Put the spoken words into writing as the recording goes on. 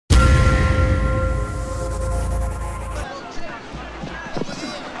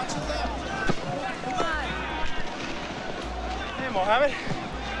Have it?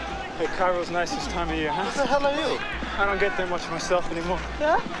 Hey, Cairo's nice this time of year, huh? What the hell are you? I don't get there much myself anymore.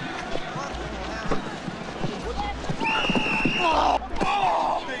 Yeah? Oh!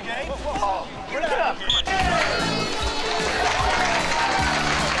 Oh! Big A! Oh! Bring it up!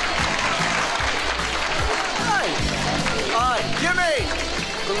 Hi! Hi! Jimmy!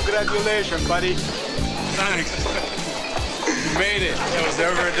 Congratulations, buddy. Thanks. You made it. It was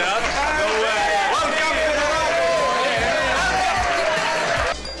ever a doubt? No way. Welcome to the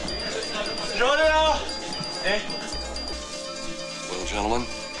Well, gentlemen,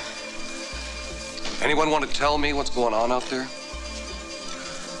 anyone want to tell me what's going on out there?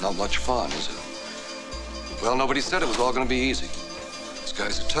 Not much fun, is it? Well, nobody said it was all going to be easy. These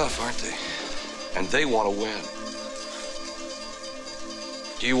guys are tough, aren't they? And they want to win.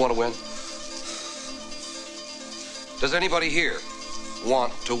 Do you want to win? Does anybody here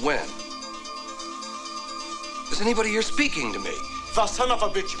want to win? Is anybody here speaking to me? The son of a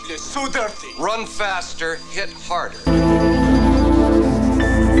bitch, please. So dirty. Run faster, hit harder.